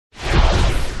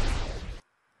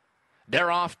They're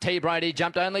off. T. Brady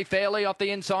jumped only fairly off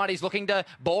the inside. He's looking to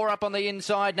bore up on the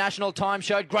inside. National Time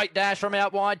showed great dash from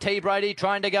out wide. T. Brady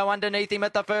trying to go underneath him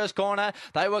at the first corner.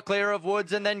 They were clear of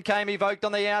Woods, and then came Evoked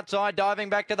on the outside, diving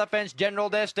back to the fence. General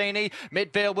Destiny.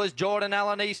 Midfield was Jordan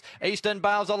Allen. Eastern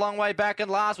Bales a long way back,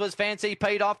 and last was Fancy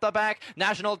Pete off the back.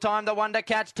 National Time, the one to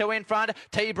catch, two in front.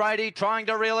 T. Brady trying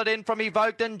to reel it in from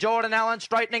Evoked, and Jordan Allen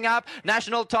straightening up.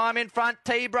 National Time in front.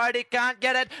 T. Brady can't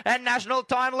get it, and National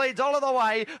Time leads all of the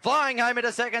way. Flying home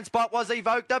into second spot was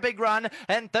Evoked, a big run,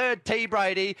 and third T.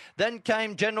 Brady. Then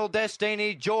came General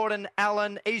Destiny, Jordan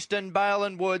Allen, Eastern Bale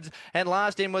and Woods, and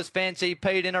last in was Fancy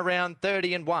Pete in around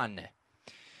 30-1.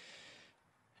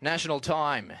 National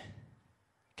Time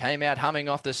came out humming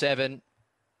off the 7,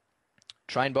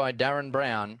 trained by Darren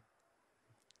Brown,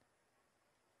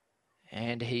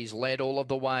 and he's led all of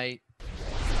the way